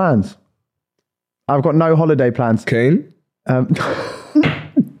got no plans. I've got no holiday plans. Kane? That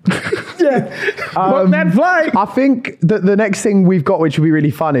flag. I think that the next thing we've got, which will be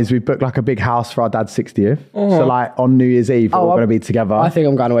really fun, is we've booked like a big house for our dad's 60th. So like on New Year's Eve, we're all going to be together. I think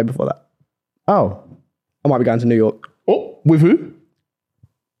I'm going away before that. Oh. I might be going to New York. Oh, with who?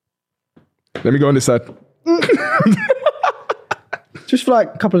 Let me go on this side. Just for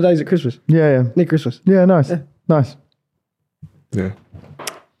like a couple of days at Christmas. Yeah. Near Christmas. Yeah, nice. Nice. Yeah.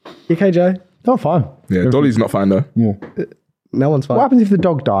 You okay, Joe? Oh, fine. Yeah, Dolly's not fine though. No one's fine. What happens if the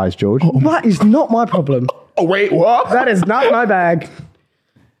dog dies, George? That is not my problem. Oh, wait, what? That is not my bag.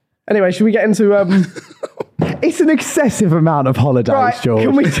 Anyway, should we get into... It's an excessive amount of holidays, right, George.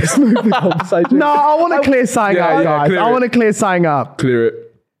 can we just move the conversation? No, I want to clear something up, guys. clear I it. want to clear something up. Clear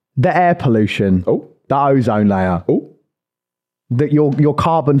it. The air pollution. Oh. The ozone layer. Oh. Your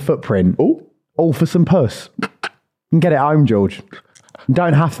carbon footprint. Oh. All for some puss. You can get it home, George. You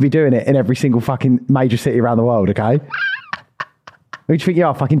don't have to be doing it in every single fucking major city around the world, okay? Who do you think you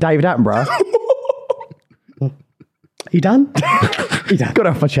are? Fucking David Attenborough? You done? You done. Got it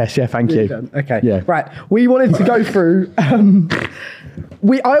off my chest, yeah, thank you. Done. Okay. Yeah. Right. We wanted to go through... I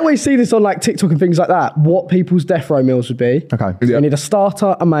always see this on like TikTok and things like that, what people's death row meals would be. Okay. So you need a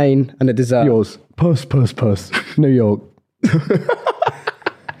starter, a main, and a dessert. Yours. Puss. New York.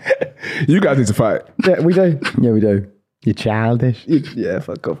 You guys need to fight. Yeah, we do. Yeah, we do. You're childish. Yeah,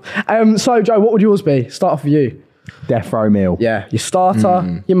 fuck off. So, Joe, what would yours be? Start off with you. Death row meal. Yeah, your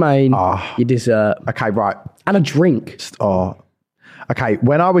starter, your main, your dessert, Okay, right. and a drink. Oh. Okay,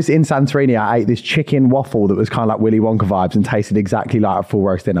 when I was in Santorini, I ate this chicken waffle that was kind of like Willy Wonka vibes and tasted exactly like a full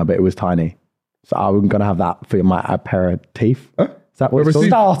roast dinner, but it was tiny. So I'm going to have that for my aperitif. Is that what it's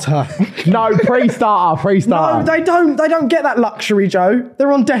called? Starter. No, pre-starter. No, they don't get that luxury, Joe.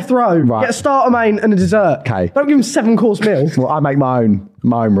 They're on death row. Right. Get a starter, main, and a dessert. Okay. Don't give them 7-course meal. Well, I make my own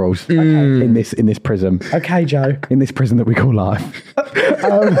rules in this prison. Okay, Joe. In this prison that we call life.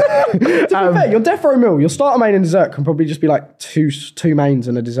 To be fair, your death row meal, your starter, main, and dessert can probably just be like two mains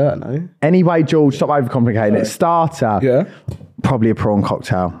and a dessert, no? Anyway, George, stop overcomplicating it. Starter, Yeah. probably a prawn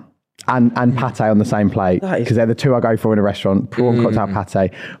cocktail. And pate on the same plate. That is- Because they're the two I go for in a restaurant. Prawn cocktail,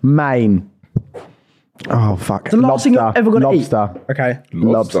 pate. Main. Oh, fuck. The last thing you're ever going to eat. Lobster. Okay.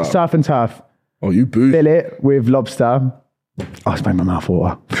 Lobster. Surf and turf. Oh, you boo. Fill it with lobster. Oh, it's made my mouth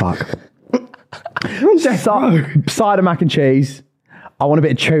water. Fuck. You're on death row. Side of mac and cheese. I want a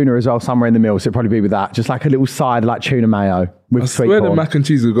bit of tuna as well somewhere in the meal, so it'd probably be with that. Just like a little side like tuna mayo with I sweet swear the corn. mac and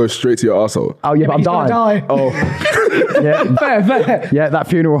cheese will go straight to your arsehole. Oh, yeah, but I'm He's gonna dying. die. Oh, Yeah. Fair. Yeah, that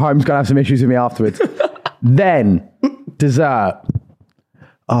funeral home's going to have some issues with me afterwards. Then, dessert.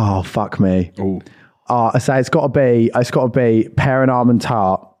 Oh, fuck me. oh. I say it's got to be pear and almond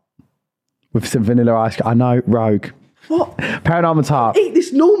tart with some vanilla ice cream. I know, rogue. What? Pear and almond tart. Eat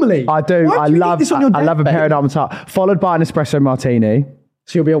this normally. I do. Why do you eat this on your I love a deathbed? pear and almond tart, followed by an espresso martini.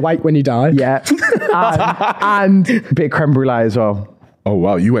 So you'll be awake when you die. Yeah, and a bit of creme brulee as well. Oh,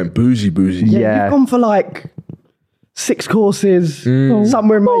 wow. You went bougie. Yeah. You've gone for like 6 courses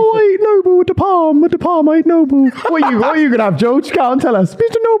somewhere in Oh, I Mayfield. ate Noble de Palm, I ate Noble. What are you gonna have, George? Go on, tell us.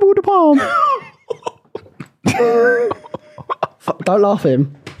 Mr. Noble de Palm. Don't laugh at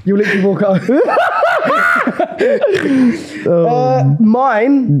him. You literally walk out.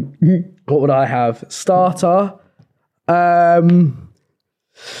 Mine, what would I have? Starter.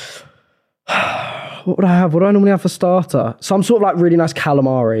 What would I have? What do I normally have for starter? Some sort of like really nice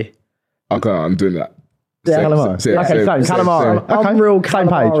calamari. Okay, I'm doing that. Yeah, calamari. Same, Okay, same, same, same, calamari. same. Okay, I'm real same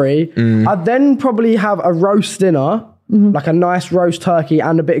page. calamari. I'd then probably have a roast dinner, like a nice roast turkey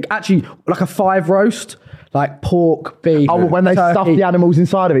and a bit, actually like a 5 roast, like pork, beef. Oh, when they stuff turkey, the animals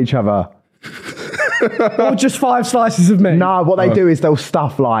inside of each other. or just 5 slices of meat. No, what they do is they'll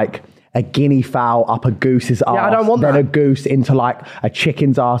stuff like a guinea fowl up a goose's arse. I don't want then that. a goose into like a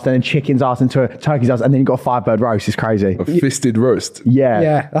chicken's arse, then a chicken's arse into a turkey's arse, and then you've got a 5-bird roast. It's crazy. A fisted roast. Yeah.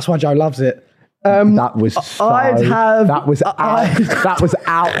 Yeah, that's why Joe loves it. That was so, I'd have- that was out, that was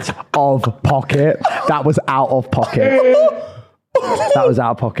out of pocket. That was out of pocket. That was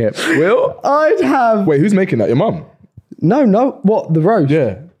out of pocket. Will? I'd have Wait, who's making that? Your mum? no. What, the roast?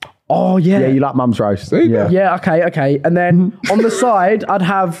 Yeah. Oh yeah. Yeah, you like mum's roast. There you go. Yeah, okay. And then on the side, I'd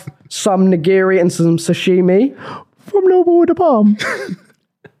have some nigiri and some sashimi. From Noble with the Palm.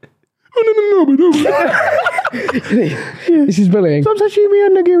 This is bullying. Some sashimi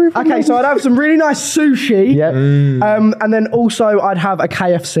and nigiri. From Okay, so I'd have some really nice sushi. Yep. And then also I'd have a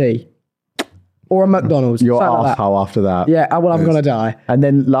KFC or a McDonald's. Your something like that. asshole after that. Yeah, well, I'm gonna die. And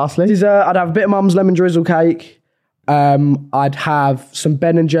then lastly, Dessert, I'd have a bit of mum's lemon drizzle cake. I'd have some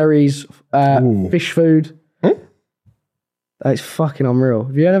Ben and Jerry's fish food. That's fucking unreal.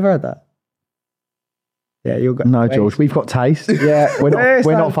 Have you ever had that? Yeah, you'll go. no, George, we've got taste. Yeah, we're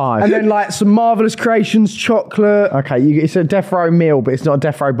not 5. And then like some Marvelous Creations chocolate, Okay, it's a death row meal, but it's not a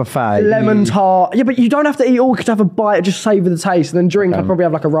death row buffet. lemon tart. Yeah, but you don't have to eat all. Could have a bite, just savour the taste, and then drink. I'd probably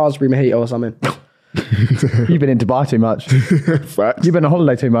have like a raspberry mojito or something. You've been in Dubai too much. Facts. You've been on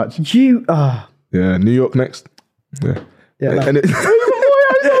holiday too much. Yeah, New York next. Yeah. Yeah, And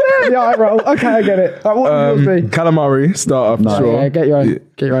yeah, I roll. Okay, I get it. Right, what would yours be? calamari, start off, sure. Yeah, get your own.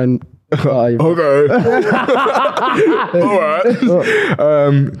 Get your own. Okay. All right.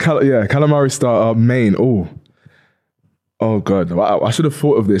 Calamari starter main. Oh god. Wow. I should have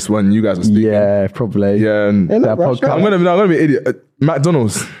thought of this when you guys were speaking. Yeah, probably. Yeah. And Yeah, no, That rush, podcast. I'm gonna be an idiot.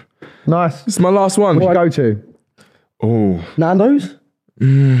 McDonald's. Nice. It's my last one. What do you go to? Oh, Nando's.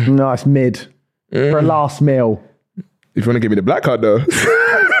 Nice mid. For a last meal. if you want to give me the black card though.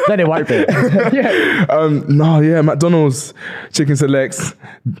 Then it won't be. McDonald's chicken selects,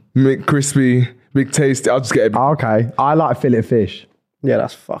 McCrispy, big tasty. I'll just get it. Okay. I like fillet fish. Yeah,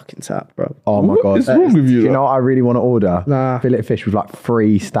 that's fucking tap, bro. Oh my What god. is wrong with you? Do you know what I really want to order? Nah. Fillet fish with like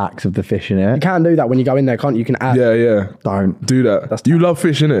 3 stacks of the fish in it. You can do that when you go in there, can't you? You can add. Yeah. Don't. Do that. You love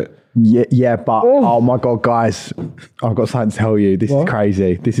fish, innit? Yeah, but oh my god, guys, I've got something to tell you. This is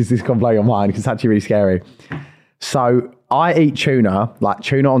crazy. This can blow your mind because it's actually really scary. So I eat tuna, like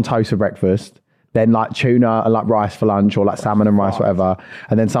tuna on toast for breakfast, then like tuna and like rice for lunch, or like salmon and rice, whatever,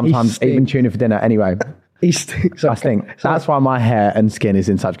 and then sometimes stink. even tuna for dinner. Anyway, He stinks. I think that's why my hair and skin is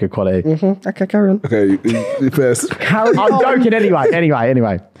in such good quality. Okay, carry on. Okay, you first. Carry I'm on. joking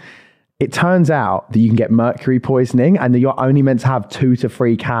anyway. It turns out that you can get mercury poisoning and that you're only meant to have 2 to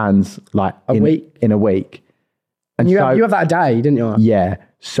 3 cans like in a week. And You so, have that a day, didn't you? yeah.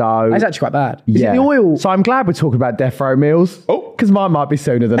 So That's actually quite bad. Is yeah. it the oil? So I'm glad we're talking about death row meals. Oh. Because mine might be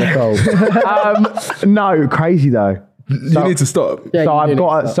sooner than a call. No, crazy though. You need to stop. Yeah, So you I've do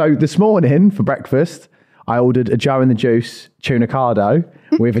got need to so this morning for breakfast, I ordered a Joe and the Juice tuna cardo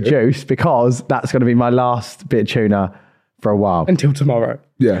with a juice because that's going to be my last bit of tuna for a while. Until tomorrow.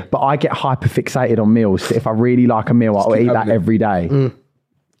 Yeah. But I get hyper fixated on meals. So if I really like a meal, I'll eat that having it. every day. But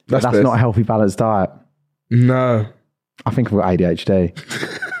that's best. not a healthy, balanced diet. No. I think I've got ADHD.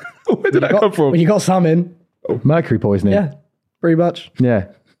 Where did that come from? When you got some in. Mercury poisoning. Yeah, pretty much. Yeah.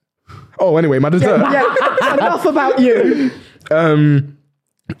 Oh, anyway, my dessert. Yeah, enough about you.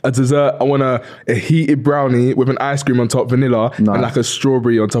 A dessert, I want a heated brownie with an ice cream on top, vanilla, and like a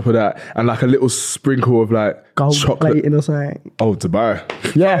strawberry on top of that, and like a little sprinkle of like Gold chocolate. plating or something. Oh, Dubai.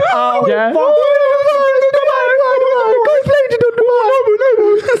 Yeah. Oh, yeah. fuck.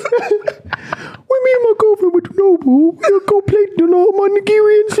 When me and my girlfriend went to Noble, we had gold plated on all my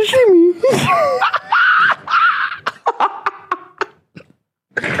Nigerian sashimi.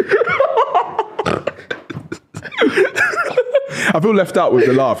 I feel left out with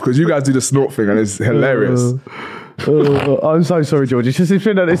the laugh because you guys do the snort thing and it's hilarious. I'm so sorry, George. It's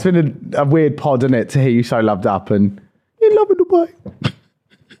been a weird pod, isn't it, to hear you so loved up and in love in Dubai.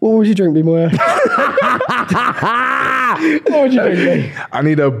 What would you drink me, Moyo? What would you drink me? I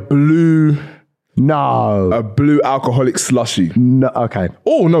need a blue No. alcoholic slushy. No. Okay.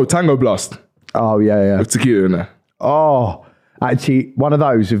 Oh no, Tango Blast Oh, yeah. with tequila in there. Oh, actually, one of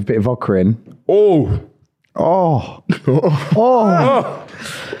those with a bit of vodka in. Oh. Oh.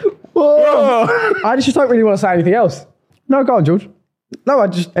 I just don't really want to say anything else. No, go on, George. No, I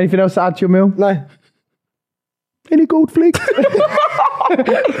just... Anything else to add to your meal? No. Any gold flakes?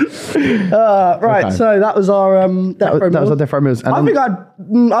 Right, Okay. so that was our That was our death row meals. And I then-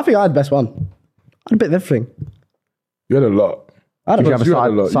 think I had the best one. I had a bit of everything. You had a lot. I had a Did you bit have a You had a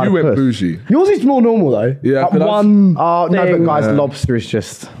side- lot. side You went puss? bougie. Yours is more normal though. Yeah, Like but that's- one. Oh, no, but thing. guys, lobster is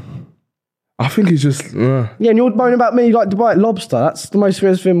just... I think he's just. Yeah, and you're moaning about me like Dubai lobster. That's the most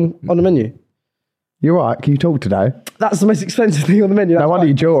expensive thing on the menu. You're right. Can you talk today? That's the most expensive thing on the menu. No That's wonder why.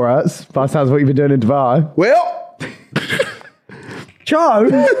 your jaw hurts. By the sounds of what you've been doing in Dubai. Well,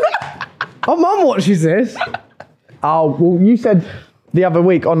 Joe, our mum watches this. Oh, well, you said the other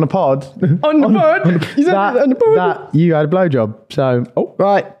week on the pod On the pod. You said that, on the pod. that you had a blowjob. So,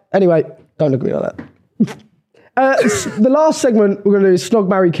 Right. Anyway, don't look at me like that. The last segment we're going to do is Snog,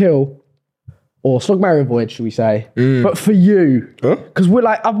 Marry, Kill. Or Snog, Marry, Avoid, should we say. But for you. Huh? Because we're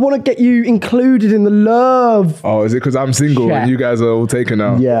like, I want to get you included in the love. oh, is it because I'm single Yeah. and you guys are all taken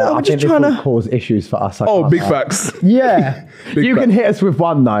now? yeah, No, I we're think just this trying will to- cause issues for us. I Oh, can't big lie. facts. Yeah. Big You can facts. hit us with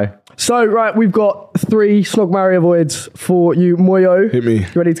one, though. So, right, we've got 3 Snog, Marry, Avoids for you, Moyo. Hit me. You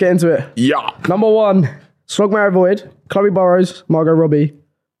ready to get into it? Yeah. Number 1, Snog, Marry, Avoid. Chloe Burrows, Margot Robbie,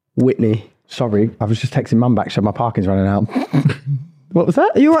 Whitney. Sorry, I was just texting mum back, so my parking's running out. What was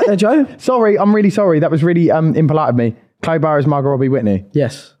that? Are you all right there, Joe? Sorry, I'm really sorry. That was really impolite of me. Chloe Burrows, Margot Robbie, Whitney.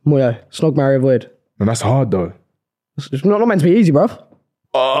 Yes, Moyo. Snog, Marry, Avoid. And that's hard though. It's not meant to be easy, bruv.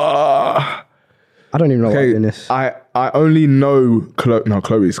 Uh, I don't even know why I'm okay, doing this. I only know Chloe. No,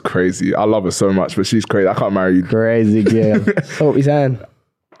 Chloe's crazy. I love her so much, but she's crazy. I can't marry you. Crazy girl. So what we saying?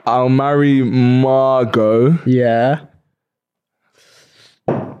 I'll marry Margot. Yeah.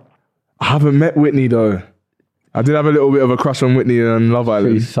 I haven't met Whitney though. I did have a little bit of a crush on Whitney on Love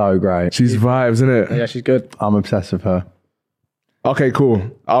Island. She's so great. She's vibes, isn't it? Yeah, she's good. I'm obsessed with her. Okay, cool.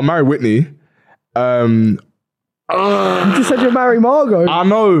 I'll marry Whitney. You just said you'll marry Margot. I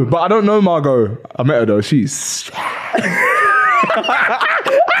know, but I don't know Margot. I met her though. She's.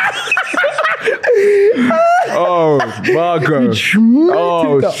 Oh, Margot.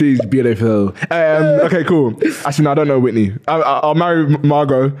 Oh, she's beautiful. Okay, cool. Actually, no, I don't know Whitney. I'll marry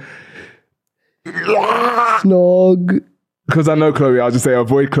Margot Snog. because I know Chloe. I'll just say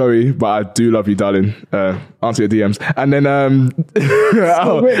avoid Chloe, but I do love you, darling. Answer your DMs, and then I'll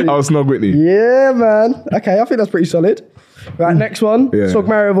snog Whitney. Yeah, man. Okay, I think that's pretty solid. Right, next one. Yeah. Snog,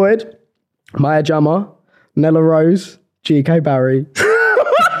 Marry, Avoid. Maya Jama, Nella Rose, GK Barry.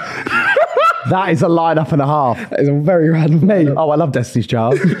 That is a lineup and a half. That is a very random name. Oh, I love Destiny's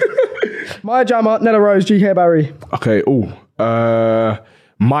Child. Maya Jama, Nella Rose, GK Barry. Okay.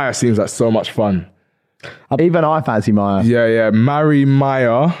 Maya seems like so much fun. Even I fancy Maya. Yeah. Marry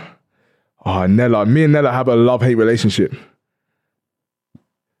Maya. Oh, Nella. Me and Nella have a love-hate relationship.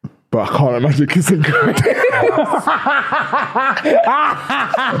 But I can't imagine kissing Grace.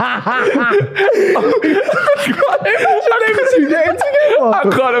 I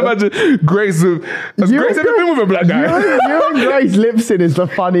can't imagine Grace with... Has Grace ever been with a black guy? You and Grace Lipson is the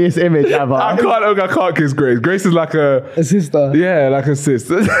funniest image ever. I can't kiss Grace. Grace is like a... A sister. Yeah, like a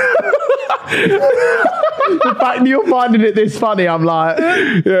sister. The fact that you're finding it this funny, I'm like...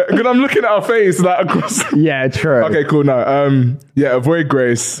 Yeah, because I'm looking at her face like across... Yeah, true. Okay, cool. No, avoid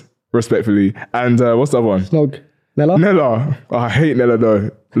Grace respectfully. And what's the other one? Snog. Nella? Nella. Oh, I hate Nella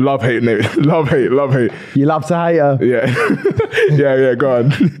though. Love hate. Love hate. You love to hate her. Yeah. yeah. Go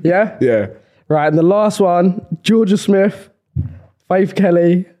on. Yeah? Yeah. Right, and the last one, Georgia Smith, Faith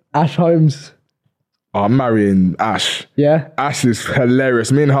Kelly, Ash Holmes. Oh, I'm marrying Ash. Yeah? Ash is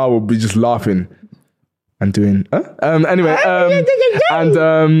hilarious. Me and her will be just laughing and doing. Anyway.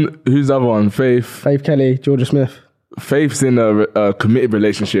 And who's the other one? Faith. Faith Kelly, Georgia Smith. Faith's in a committed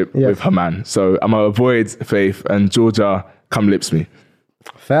relationship with her man, so I'm gonna avoid Faith and Georgia. Come lips me.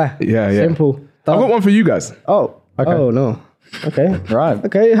 Fair. Yeah. Simple. I've got one for you guys. Oh. Okay. Oh, no. Okay. Right.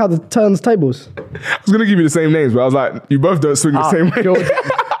 Okay, how the turns tables. I was gonna give you the same names, but I was like, you both don't swing the same way.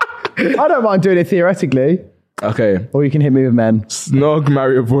 I don't mind doing it theoretically. Okay. Or you can hit me with men. Snog,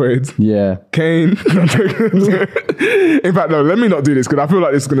 marry, avoid. Yeah. Kane. In fact, no, let me not do this because I feel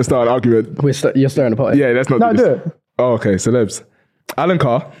like this is going to start an argument. You're stirring the pot. Yeah, let's not No, do do this. it. Oh, okay, celebs. Alan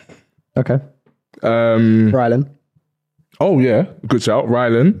Carr. Okay. Rylan. Oh, yeah, good shout.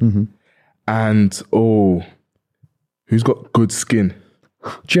 Rylan. And, who's got good skin?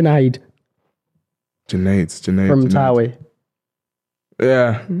 Junaid Junaid. from Towie.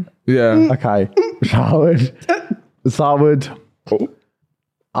 Yeah. Okay. Sarwood. Oh.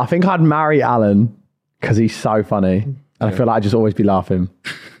 I think I'd marry Alan because he's so funny. And I feel like I'd just always be laughing.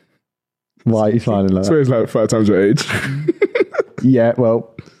 Why are you smiling like So that? he's like 5 times your age. Yeah,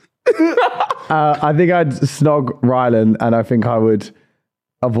 well. I think I'd snog Rylan and I think I would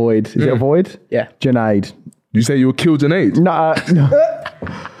avoid. Is it avoid? Yeah. Junaid. You say you would kill Junaid? No.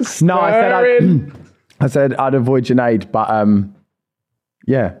 No, I said I'd avoid Junaid, but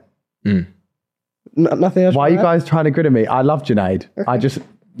yeah. Nothing else. Why are you guys trying to grid at me? I love Junaid.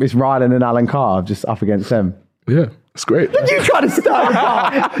 It's Rylan and Alan Carr. I'm just up against them. Yeah, it's great. You trying to stir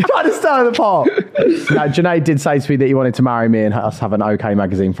the pot? No, Junaid did say to me that he wanted to marry me and us have an OK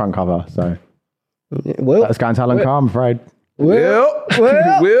magazine front cover. So Will? let's go into Alan Carr, I'm afraid. Will.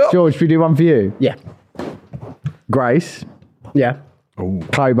 George, should we do one for you? Yeah. Grace, Yeah.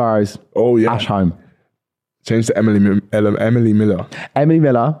 Chloe Burrows, Oh, yeah. Ash Home. Change to Emily Miller. Emily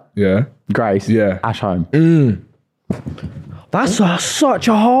Miller, Yeah. Grace, Yeah. Ash Home. That's such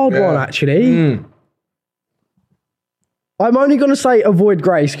a hard one, actually. I'm only going to say avoid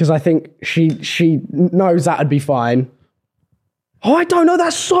Grace because I think she knows that'd be fine. Oh, I don't know.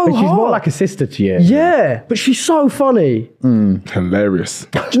 That's so But hard. she's more like a sister to you. Yeah, but she's so funny. Hilarious.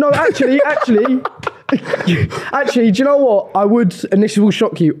 Do you know, actually, do you know what? I would, and this will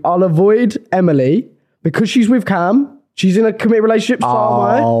shock you, I'll avoid Emily because she's with Cam. She's in a committed relationship. So am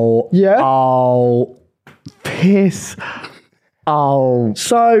I. Yeah. Oh, piss. Oh.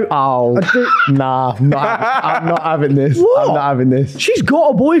 So, Nah, I'm not having this. What? I'm not having this. she's got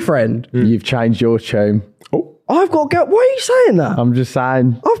a boyfriend. You've changed your tune. I've got a girl. Why are you saying that? I'm just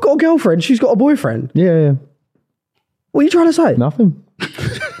saying. I've got a girlfriend. She's got a boyfriend. Yeah. What are you trying to say? Nothing.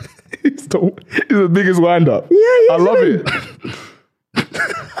 He's the biggest wind up. Yeah, I love it.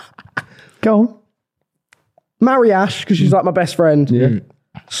 Go on. Marry Ash because she's like my best friend. Yeah.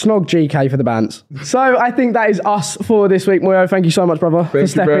 Snog GK for the bands. So I think that is us for this week, Moyo. Thank you so much, brother, for Thank you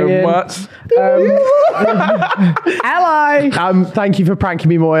stepping very in. much. Hello. Thank you for pranking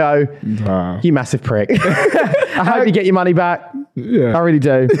me, Moyo. You massive prick. I hope you get your money back. Yeah. I really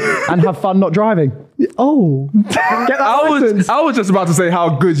do. And have fun not driving. Oh, get that license. I was just about to say how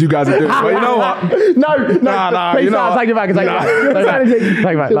good you guys are doing, but you know what? No. Nah, Peace you know out. what? Take it back. Take it back. Take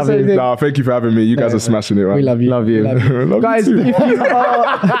it back. Love you. Nah, thank you for having me. You guys are smashing it, right? We love you. Love you. Love you. Love Guys, you too.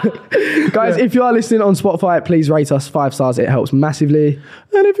 if you are listening on Spotify, please rate us 5 stars. It helps massively.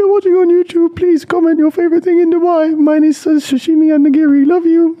 And if you're watching on YouTube, please comment your favorite thing in Dubai. Mine is sashimi and nigiri. Love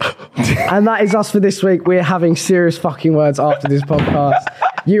you. And that is us for this week. We're having serious fucking words after this podcast.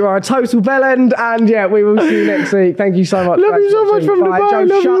 You are a total bellend, and yeah, we will see you next week. Thank you so much. Love you so much from Bye. Dubai. Joe,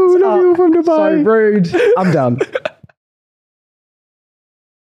 Love shut you up. from Dubai. So rude. I'm done.